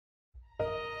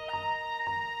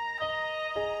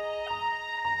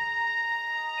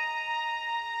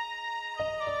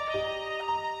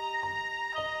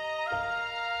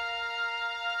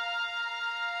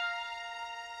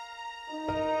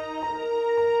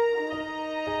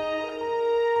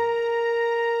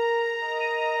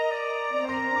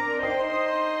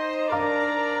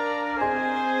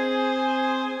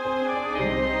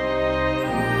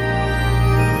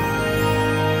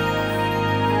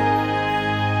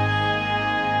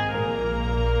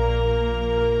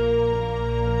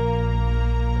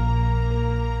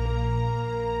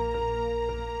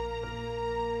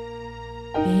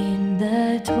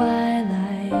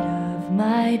twilight of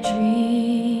my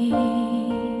dreams,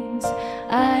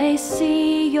 I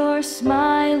see your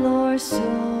smile, or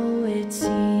so it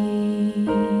seems,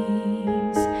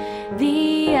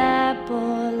 the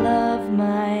apple of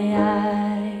my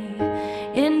eye,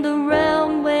 in the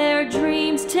realm where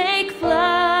dreams take flight.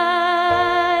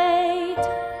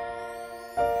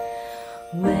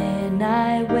 When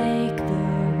I wake, the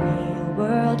real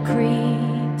world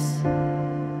creeps,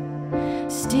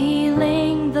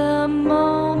 stealing the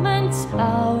moments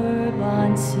our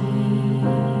bond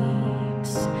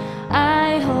seeps.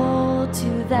 I hold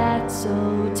to that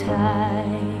so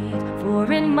tight,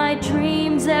 for in my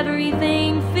dreams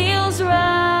everything feels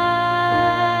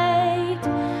right.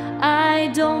 I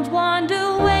don't want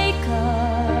to wake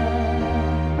up.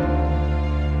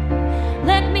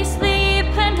 Let me sleep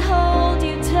and hold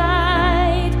you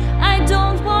tight. I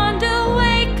don't want to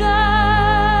wake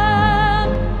up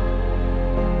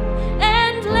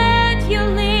and let you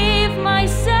leave my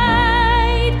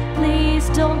side. Please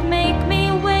don't make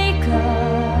me wake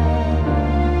up.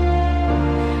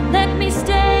 Let me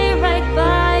stay right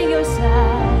by your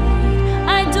side.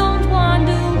 I don't want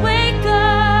to wake up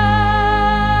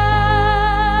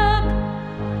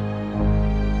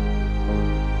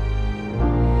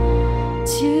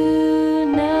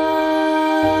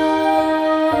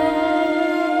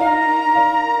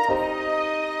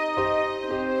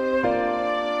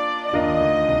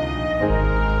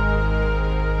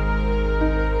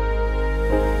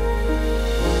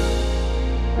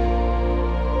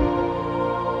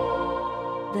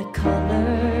the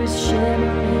colors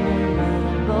shimmering in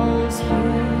rainbow's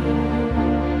hue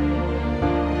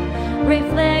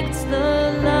reflects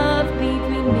the love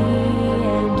between me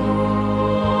and you,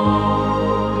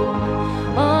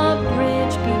 a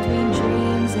bridge between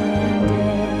dreams and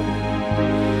day,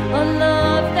 a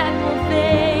love that will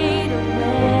fade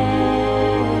away.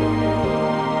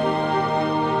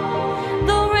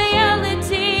 The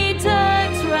reality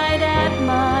tugs right at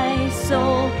my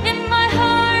soul. In my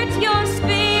heart, your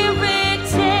spirit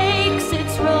takes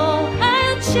its role.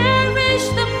 I'll cherish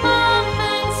the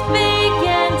moments, big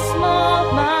and small,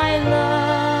 my love.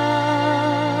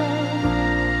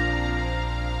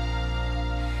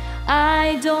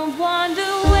 I don't want